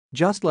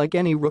Just like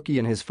any rookie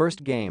in his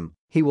first game,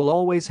 he will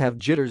always have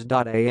jitters.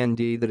 And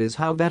that is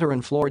how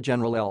veteran floor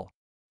general L.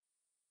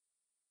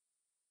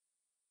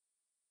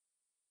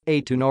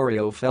 A.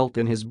 Tenorio felt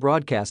in his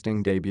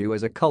broadcasting debut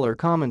as a color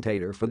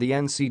commentator for the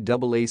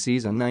NCAA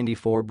Season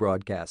 94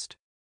 broadcast.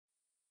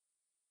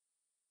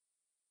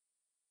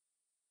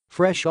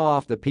 Fresh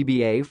off the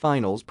PBA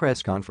Finals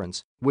press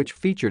conference, which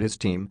featured his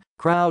team,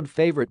 crowd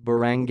favorite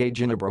Barangay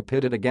Ginebra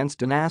pitted against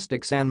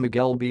dynastic San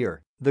Miguel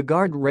Beer, the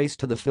guard raced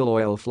to the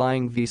Filoil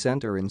Flying V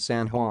Center in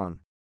San Juan.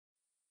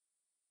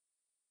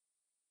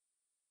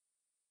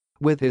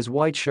 With his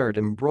white shirt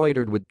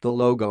embroidered with the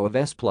logo of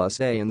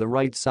S+A in the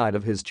right side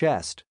of his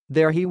chest,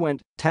 there he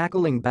went,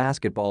 tackling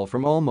basketball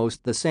from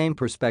almost the same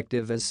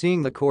perspective as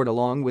seeing the court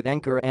along with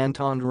anchor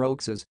Anton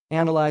Roxas,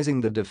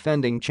 analyzing the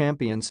defending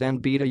champion San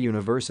Beda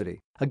University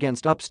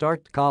against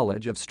upstart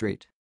College of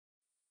Street.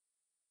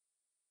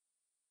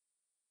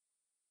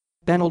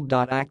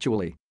 Benilde.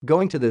 Actually,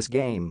 going to this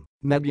game,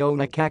 medyo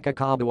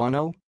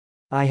nakakakaba.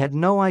 I had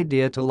no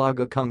idea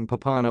talaga kung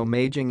papaano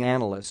maging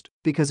analyst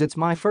because it's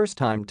my first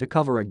time to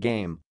cover a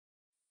game.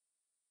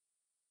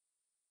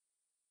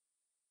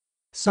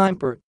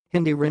 Syempre,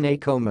 hindi rin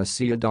ako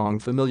masiyadong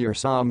familiar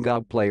sa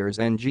mga players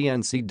ng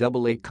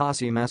NCAA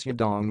kasi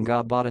masyadong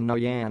bata na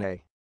yan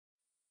eh.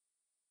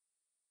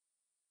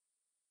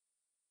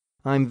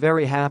 I'm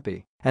very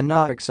happy and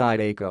not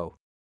excited ako.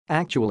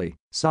 Actually,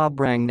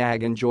 sobrang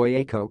nag-enjoy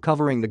ako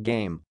covering the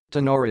game,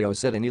 Tenorio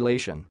said in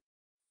elation.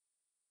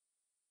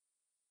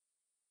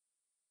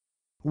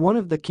 One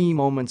of the key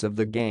moments of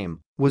the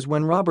game was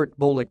when Robert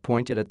Bolick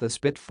pointed at the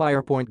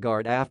Spitfire point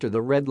guard after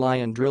the Red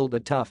Lion drilled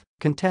a tough,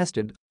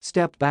 contested,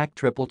 step-back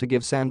triple to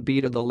give San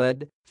Beda the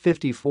lead,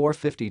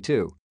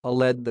 54-52, a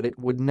lead that it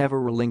would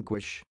never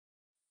relinquish.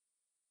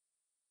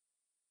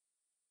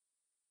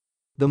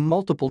 The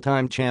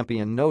multiple-time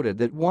champion noted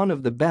that one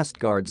of the best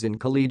guards in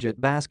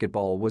collegiate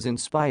basketball was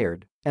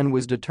inspired and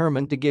was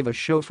determined to give a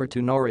show for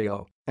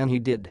Tenorio, and he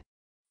did.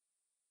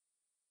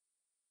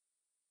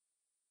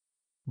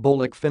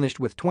 Bolick finished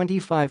with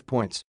 25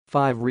 points,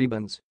 5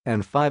 rebounds,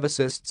 and 5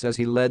 assists as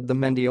he led the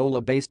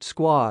Mendiola-based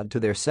squad to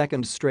their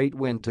second straight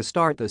win to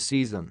start the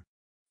season.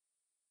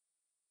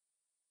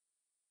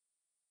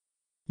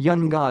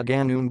 Yung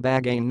ganun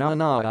bagay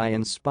na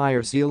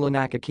I-inspire sila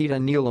nakakita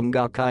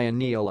nilang kaya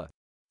nila.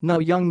 Na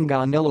yung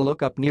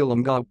nilook up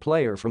nilang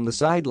player from the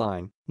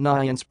sideline,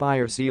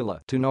 na-inspire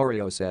sila,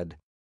 Tenorio said.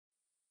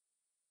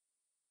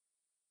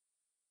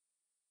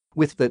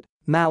 With that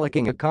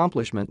malaking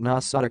accomplishment na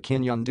sa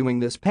akin doing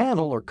this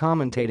panel or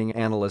commentating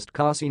analyst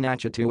kasi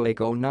nachatuwa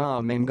ako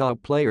na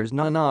mga players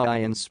na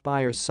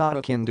I-inspire sa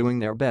akin doing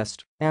their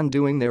best and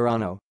doing their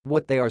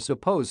what they are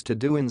supposed to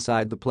do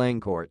inside the playing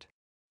court.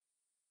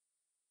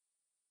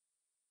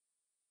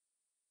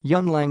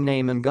 Yun lang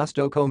naman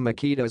gusto ko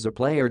makita as a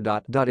player.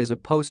 Is a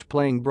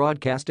post-playing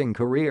broadcasting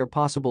career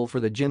possible for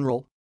the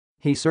general?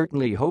 He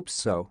certainly hopes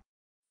so.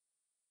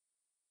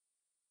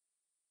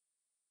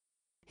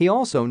 He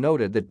also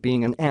noted that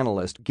being an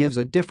analyst gives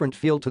a different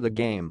feel to the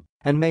game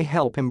and may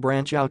help him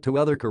branch out to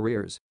other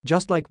careers,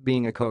 just like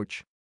being a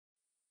coach.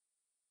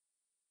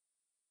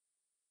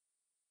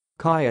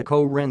 Kaya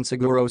ko rin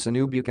siguro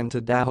sinubukan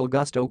to dahil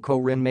gusto ko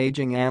rin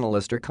maging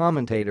analyst or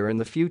commentator in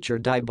the future,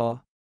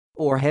 diba?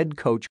 Or head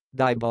coach,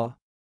 diba?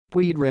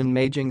 Pwede rin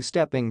maging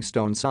stepping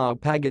stone sa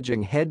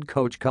pagiging head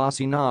coach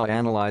kasi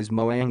na-analyze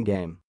mo ang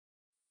game.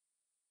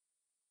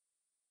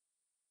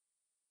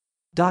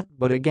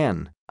 But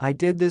again, I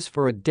did this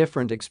for a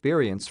different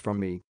experience from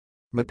me.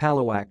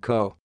 Mapalawak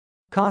ko.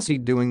 Kasi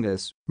doing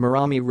this,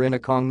 marami rin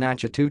akong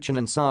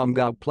natutunan sa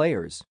mga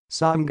players,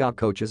 sa mga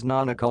coaches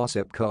na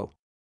nakasip ko.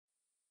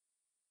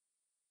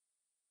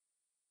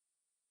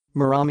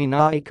 Marami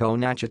na ako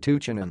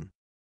natutunan.